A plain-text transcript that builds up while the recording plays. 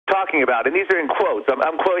talking about, and these are in quotes.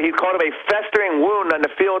 He called him a festering wound on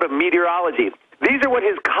the field of meteorology. These are what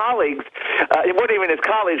his colleagues, it wasn't even his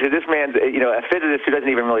colleagues, this man's a physicist who doesn't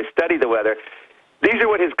even really study the weather. These are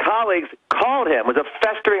what his colleagues called him, was a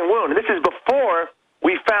festering wound. And this is before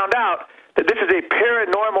we found out that this is a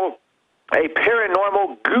paranormal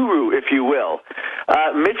guru, if you will.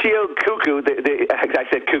 Michio Kaku, I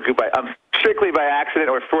said cuckoo strictly by accident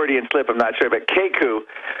or Freudian slip, I'm not sure, but Kaku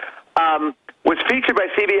was featured by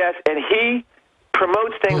CBS, and he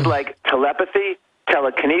promotes things like telepathy,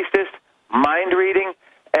 telekinesis, mind reading,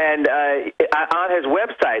 and on his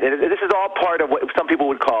website. And this is all part of what some people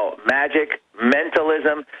would call magic,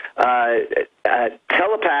 mentalism.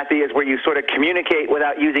 Telepathy is where you sort of communicate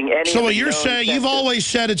without using any. So what you're saying, you've always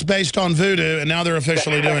said it's based on voodoo, and now they're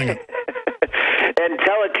officially doing it. And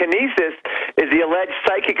telekinesis is the alleged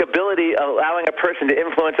psychic ability allowing a person to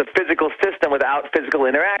influence a physical system without physical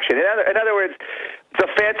interaction. In other words, it's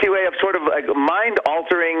a fancy way of sort of like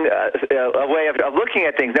mind-altering a way of looking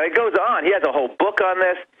at things. Now, he goes on. He has a whole book on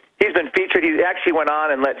this. He's been featured. He actually went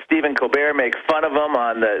on and let Stephen Colbert make fun of him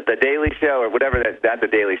on the Daily Show, or whatever, not the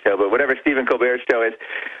Daily Show, but whatever Stephen Colbert's show is.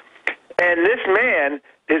 And this man,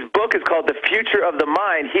 his book is called The Future of the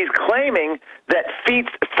Mind. He's claiming that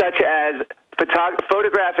feats such as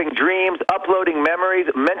photographing dreams, uploading memories,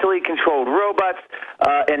 mentally controlled robots,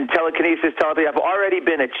 and telekinesis, telepathy have already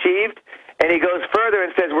been achieved. And he goes further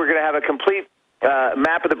and says we're going to have a complete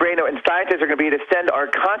map of the brain, and scientists are going to be able to send our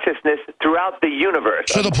consciousness throughout the universe.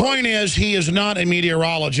 So the point is, he is not a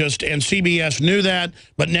meteorologist, and CBS knew that,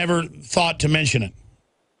 but never thought to mention it.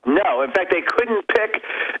 No. In fact, they couldn't pick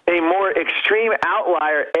a more extreme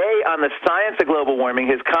outlier, on the science of global warming.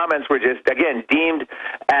 His comments were just, again, deemed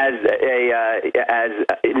as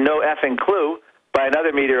no effing clue by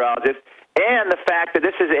another meteorologist. And the fact that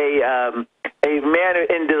this is a man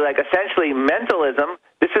into, like, essentially mentalism.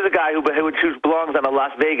 This is a guy who belongs on a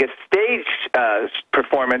Las Vegas stage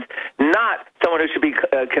performance, not someone who should be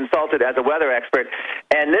consulted as a weather expert.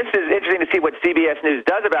 And this is interesting to see what CBS News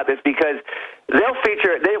does about this, because they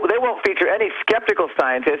won't feature any skeptical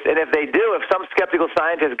scientists. And if they do, if some skeptical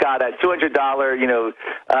scientist got a $200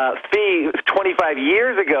 fee 25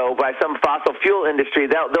 years ago by some fossil fuel industry,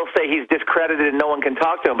 they'll say he's discredited and no one can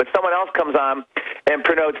talk to him. But someone else comes on and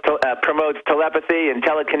promotes telepathy and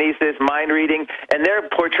telekinesis, mind reading, and they're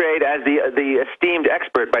portrayed as the esteemed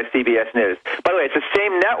expert by CBS News. By the way, it's the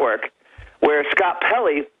same network where Scott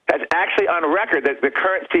Pelley has actually on record, the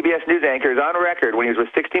current CBS News anchor is on record when he was with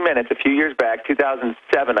 60 Minutes a few years back, 2007,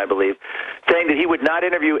 I believe, saying that he would not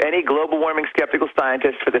interview any global warming skeptical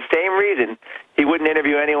scientists for the same reason he wouldn't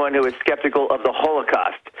interview anyone who is skeptical of the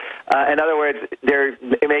Holocaust. In other words, they're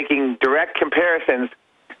making direct comparisons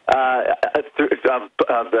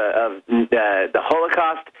of the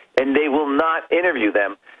Holocaust, and they will not interview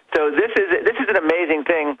them. So this is an amazing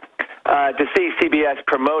thing to see CBS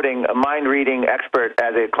promoting a mind-reading expert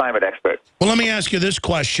as a climate expert. Well, let me ask you this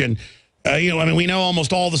question. We know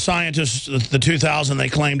almost all the scientists, the 2,000 they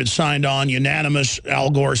claimed had signed on, unanimous, Al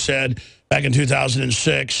Gore said back in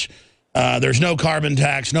 2006. There's no carbon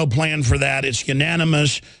tax, no plan for that. It's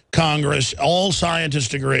unanimous. Congress, all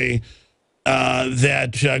scientists agree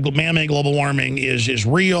that man-made global warming is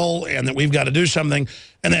real and that we've got to do something.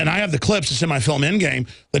 And then I have the clips, it's in my film Endgame.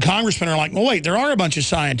 The congressmen are like, well, wait, there are a bunch of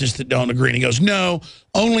scientists that don't agree. And he goes, no,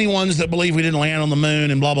 only ones that believe we didn't land on the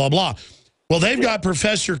moon and blah, blah, blah. Well, they've got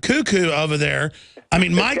Professor Cuckoo over there. I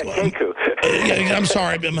mean, Mike, I'm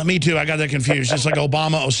sorry, but me too, I got that confused. It's like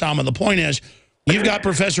Obama, Osama. The point is, you've got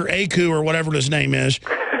Professor Aku or whatever his name is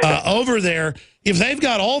over there. If they've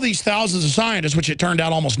got all these thousands of scientists, which it turned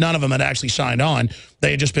out almost none of them had actually signed on, they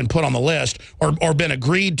had just been put on the list or been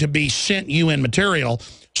agreed to be sent UN material,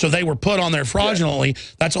 so they were put on there fraudulently.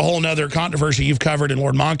 That's a whole other controversy you've covered and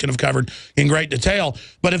Lord Monckton have covered in great detail.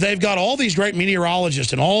 But if they've got all these great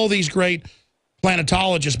meteorologists and all these great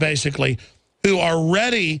planetologists, basically, who are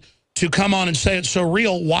ready to come on and say it's so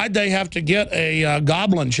real, why'd they have to get a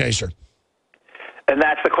goblin chaser? And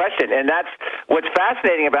that's the question. And that's what's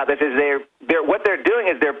fascinating about this is what they're doing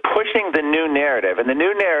is they're pushing the new narrative. And the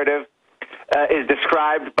new narrative is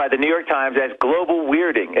described by the New York Times as global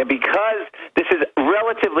weirding. And because this is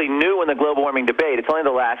relatively new in the global warming debate, it's only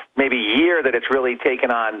the last maybe year that it's really taken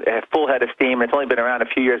on a full head of steam. It's only been around a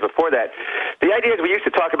few years before that. The idea is we used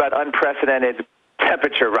to talk about unprecedented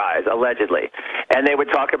temperature rise, allegedly. And they would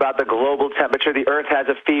talk about the global temperature. The Earth has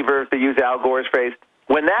a fever, to use Al Gore's phrase.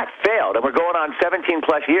 When that failed, and we're going on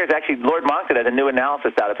 17-plus years, actually, Lord Monckton has a new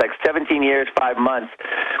analysis out. It's like 17 years, 5 months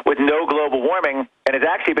with no global warming, and it's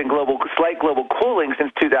actually been slight global cooling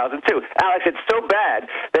since 2002. Alex, it's so bad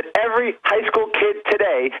that every high school kid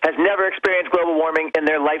today has never experienced global warming in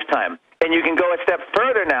their lifetime. And you can go a step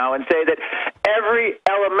further now and say that every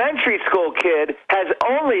elementary school kid has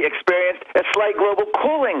only experienced a slight global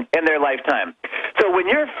cooling in their lifetime. So when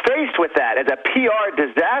you're faced with that as a PR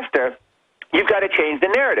disaster, you've got to change the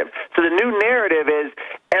narrative. So the new narrative is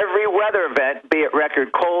every weather event, be it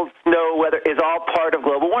record cold, snow, weather, is all part of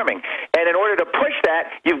global warming. And in order to push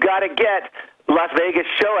that, you've got to get Las Vegas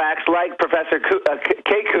show acts like Professor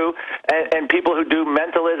Keku and people who do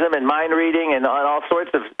mentalism and mind reading and all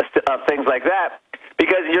sorts of things like that,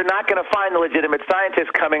 because you're not going to find the legitimate scientists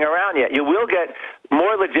coming around yet. You will get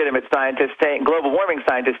more legitimate scientists saying, global warming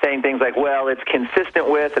scientists saying things like, well, it's consistent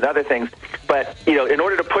with and other things. But, you know, in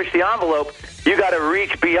order to push the envelope, you got to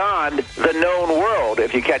reach beyond the known world,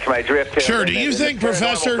 if you catch my drift here. Sure. Do you think,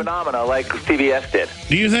 Professor... phenomena like CBS did.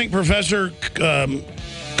 Do you think Professor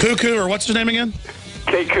Cuckoo, or what's his name again?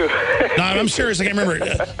 Keku. No, I'm serious. I can't remember. Do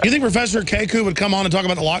you think Professor Keku would come on and talk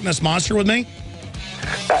about the Loch Ness Monster with me?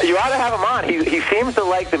 You ought to have him on. He seems to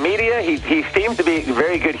like the media. He seems to be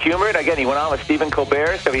very good-humored. Again, he went on with Stephen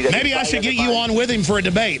Colbert. So maybe I should get you on with him for a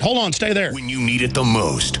debate. Hold on, stay there. When you need it the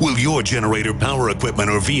most, will your generator, power equipment,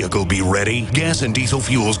 or vehicle be ready? Gas and diesel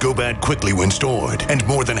fuels go bad quickly when stored, and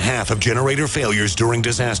more than half of generator failures during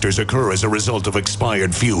disasters occur as a result of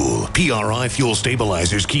expired fuel. PRI Fuel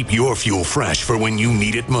Stabilizers keep your fuel fresh for when you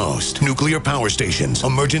need it most. Nuclear power stations,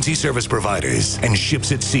 emergency service providers, and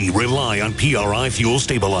ships at sea rely on PRI Fuel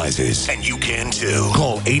Stabilizers, and you can too.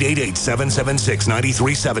 Call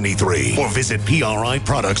 888-776-9373 or visit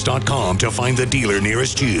PRIproducts.com to find the dealer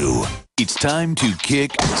nearest you. It's time to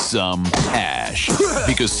kick some ash,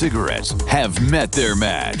 because cigarettes have met their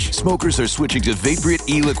match. Smokers are switching to Vaporite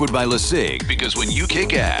e-liquid by LeSig, because when you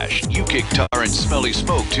kick ash, you kick tar and smelly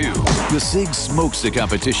smoke too. LeSig smokes the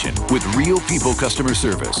competition with real people customer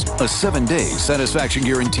service, a 7-day satisfaction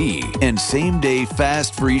guarantee, and same-day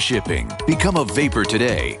fast free shipping. Become a vapor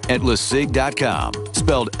today at LeSig.com,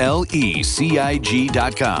 spelled LECIG.com.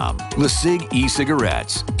 LeSig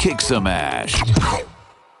e-cigarettes. Kick some ash.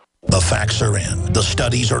 The facts are in. The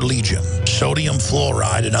studies are legion. Sodium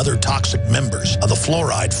fluoride and other toxic members of the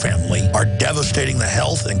fluoride family are devastating the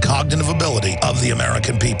health and cognitive ability of the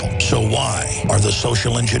American people. So why are the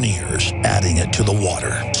social engineers adding it to the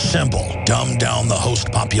water? Simple. Dumb down the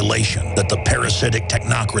host population that the parasitic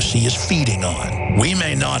technocracy is feeding on. We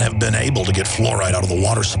may not have been able to get fluoride out of the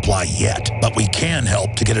water supply yet, but we can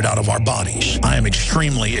help to get it out of our bodies. I am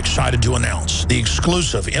extremely excited to announce the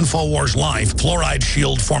exclusive InfoWars Life Fluoride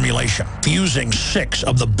Shield formulation, fusing 6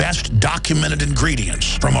 of the best documented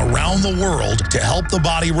ingredients from around the world to help the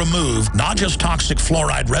body remove not just toxic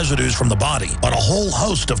fluoride residues from the body, but a whole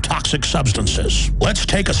host of toxic substances. Let's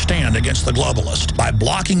take a stand against the globalists by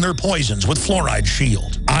blocking their poisons with Fluoride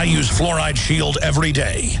Shield. I use Fluoride Shield every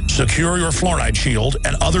day. Secure your Fluoride Shield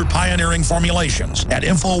and other pioneering formulations at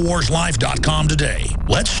InfoWarsLife.com today.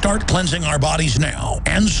 Let's start cleansing our bodies now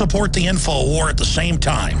and support the InfoWar at the same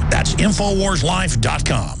time. That's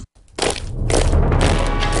InfoWarsLife.com.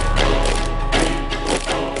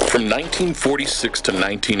 From 1946 to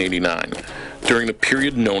 1989, during the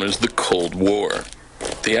period known as the Cold War,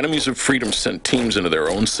 the enemies of freedom sent teams into their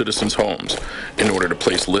own citizens' homes in order to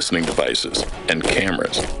place listening devices and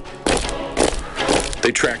cameras.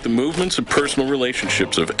 They tracked the movements and personal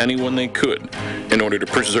relationships of anyone they could in order to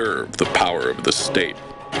preserve the power of the state.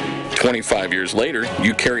 25 years later,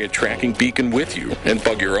 you carry a tracking beacon with you and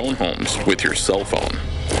bug your own homes with your cell phone.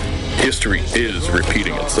 History is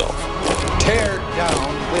repeating itself. Tear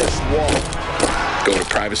down this wall. Go to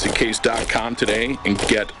privacycase.com today and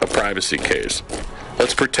get a privacy case.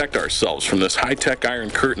 Let's protect ourselves from this high-tech iron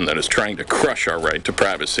curtain that is trying to crush our right to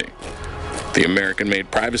privacy. The American-made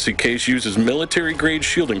privacy case uses military-grade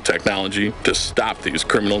shielding technology to stop these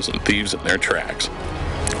criminals and thieves in their tracks.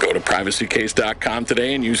 Go to privacycase.com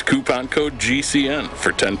today and use coupon code GCN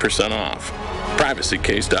for 10% off.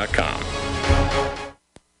 privacycase.com.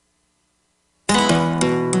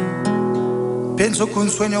 Pienso que un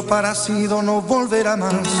sueño parecido no volverá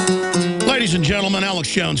más. Ladies and gentlemen, Alex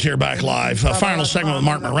Jones here, back live. Final segment with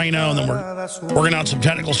Mark Moreno, and then we're working out some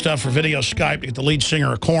technical stuff for video Skype to get the lead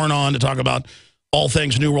singer of Korn on to talk about all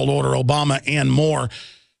things New World Order, Obama, and more.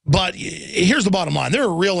 But here's the bottom line. There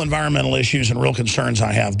are real environmental issues and real concerns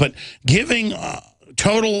I have, but giving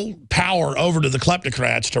total power over to the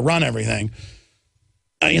kleptocrats to run everything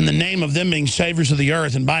in the name of them being saviors of the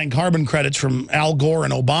earth and buying carbon credits from Al Gore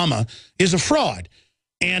and Obama is a fraud.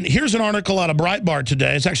 And here's an article out of Breitbart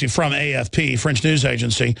today. It's actually from AFP, French news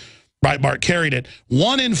agency. Breitbart carried it.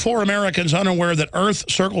 1 in 4 Americans unaware that Earth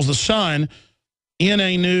circles the sun in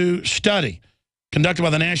a new study conducted by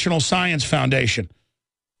the National Science Foundation.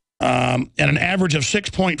 And an average of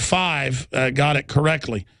 6.5 got it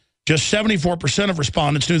correctly. Just 74% of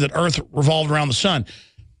respondents knew that Earth revolved around the sun.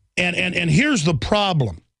 And here's the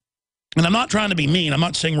problem. And I'm not trying to be mean. I'm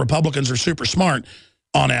not saying Republicans are super smart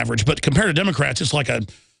on average, but compared to Democrats, it's like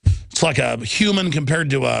a human compared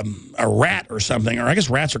to a rat or something. Or I guess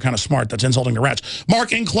rats are kind of smart. That's insulting to rats.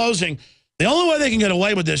 Mark, in closing, the only way they can get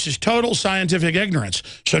away with this is total scientific ignorance.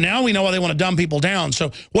 So now we know why they want to dumb people down.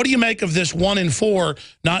 So what do you make of this 1 in 4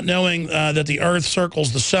 not knowing that the Earth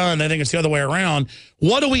circles the sun? They think it's the other way around.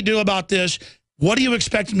 What do we do about this? What do you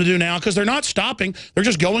expect them to do now? Because they're not stopping. They're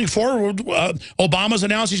just going forward. Obama's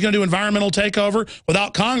announced he's going to do environmental takeover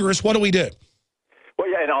without Congress. What do we do? Well,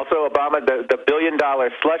 yeah, and also Obama, the $1 billion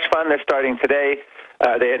slush fund they're starting today,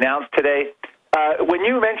 they announced today. When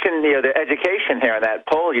you mentioned the education here in that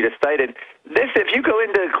poll you just cited, if you go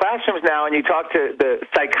into classrooms now and you talk to the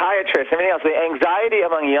psychiatrists and everything else, the anxiety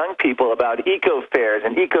among young people about eco-fairs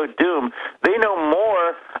and eco-doom, they know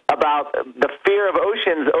more about the fear of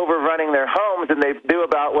oceans overrunning their homes than they do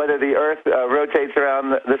about whether the Earth rotates around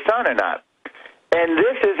the sun or not. And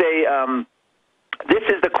this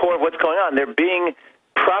is the core of what's going on. They're being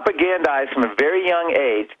propagandized from a very young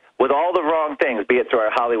age with all the wrong things, be it through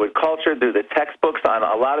our Hollywood culture, through the textbooks on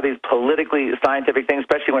a lot of these politically scientific things,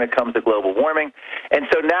 especially when it comes to global warming. And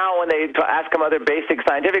so now when they ask them other basic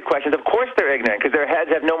scientific questions, of course they're ignorant because their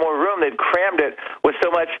heads have no more room. They've crammed it with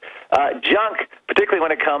so much junk, particularly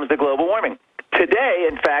when it comes to global warming. Today,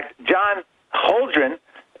 in fact, John Holdren,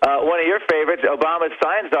 one of your favorites, Obama's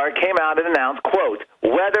science czar, came out and announced, quote,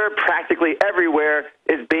 "Weather practically everywhere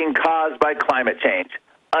is being caused by climate change,"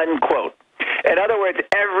 unquote. In other words,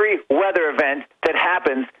 every weather event that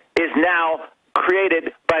happens is now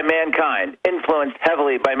created by mankind, influenced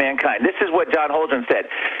heavily by mankind. This is what John Holdren said.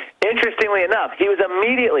 Interestingly enough, he was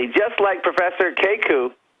immediately, just like Professor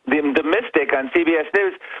Keku, the mystic on CBS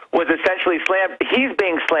News, was essentially slammed. He's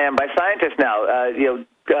being slammed by scientists now.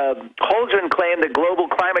 Holdren claimed that global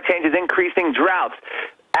climate change is increasing droughts.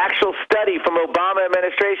 Actual study from Obama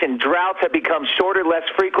administration, droughts have become shorter, less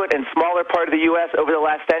frequent, in smaller part of the U.S. over the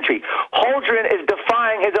last century. Holdren is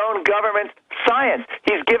defying his own government's science.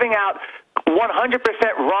 He's giving out 100%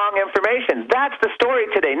 wrong information. That's the story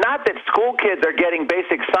today. Not that school kids are getting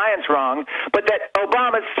basic science wrong, but that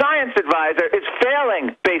Obama's science advisor is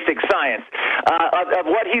failing basic science of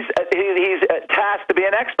what he's tasked to be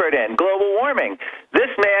an expert in, global warming. This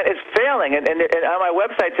man is failing. And on my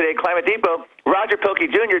website today, Climate Depot, Roger Pilkey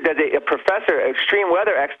Jr., does a professor, extreme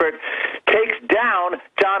weather expert, takes down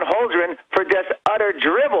John Holdren for just utter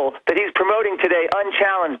drivel that he's promoting today,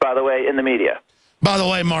 unchallenged, by the way, in the media. By the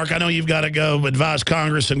way, Mark, I know you've got to go advise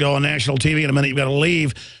Congress and go on national TV in a minute. You've got to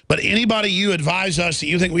leave. But anybody you advise us that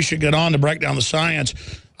you think we should get on to break down the science,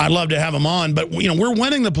 I'd love to have them on. But, we're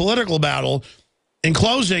winning the political battle. In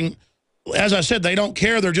closing, as I said, they don't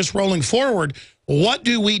care. They're just rolling forward. What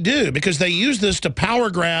do we do? Because they use this to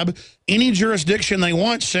power grab any jurisdiction they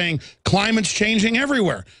want, saying climate's changing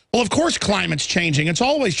everywhere. Well, of course climate's changing. It's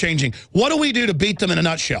always changing. What do we do to beat them in a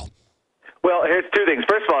nutshell? Well, here's two things.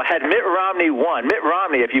 First of all, had Mitt Romney won, Mitt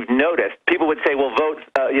Romney, if you've noticed, people would say, well, vote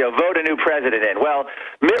a new president in. Well,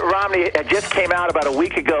 Mitt Romney just came out about a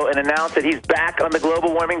week ago and announced that he's back on the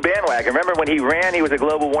global warming bandwagon. Remember when he ran, he was a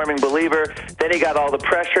global warming believer. Then he got all the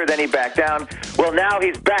pressure. Then he backed down. Well, now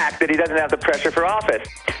he's back that he doesn't have the pressure for office.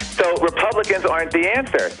 So Republicans aren't the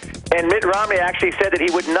answer. And Mitt Romney actually said that he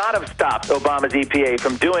would not have stopped Obama's EPA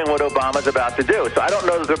from doing what Obama's about to do. So I don't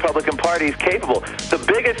know that the Republican Party is capable. The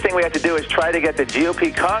biggest thing we have to do is try to get the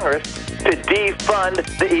GOP Congress to defund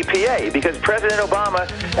the EPA, because President Obama,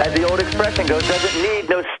 as the old expression goes, doesn't need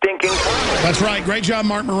no stinking Congress. That's right. Great job,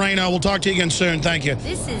 Mark Moreno. We'll talk to you again soon. Thank you.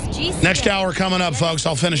 This is GCN. Next hour coming up, folks.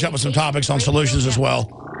 I'll finish up with some topics on solutions as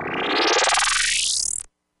well.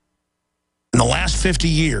 In the last 50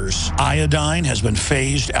 years, iodine has been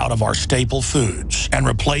phased out of our staple foods and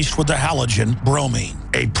replaced with the halogen bromine,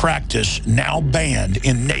 a practice now banned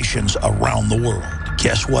in nations around the world.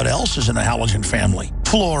 Guess what else is in the halogen family?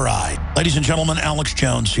 Fluoride. Ladies and gentlemen, Alex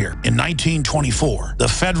Jones here. In 1924, the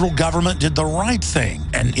federal government did the right thing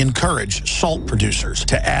and encouraged salt producers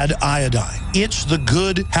to add iodine. It's the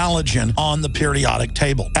good halogen on the periodic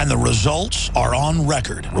table, and the results are on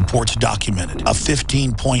record. Reports documented a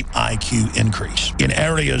 15-point IQ increase in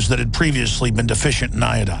areas that had previously been deficient in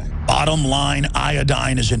iodine. Bottom line,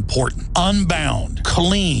 iodine is important. Unbound,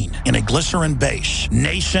 clean, in a glycerin base.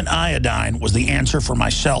 Nascent iodine was the answer for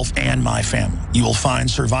myself and my family. You will find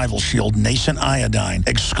Survival Shield Nascent Iodine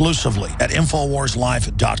exclusively at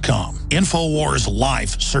InfoWarsLife.com. InfoWars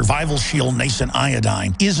Life Survival Shield Nascent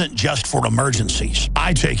Iodine isn't just for emergencies.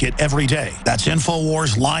 I take it every day. That's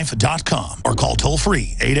InfoWarsLife.com or call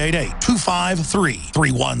toll-free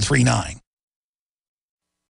 888-253-3139.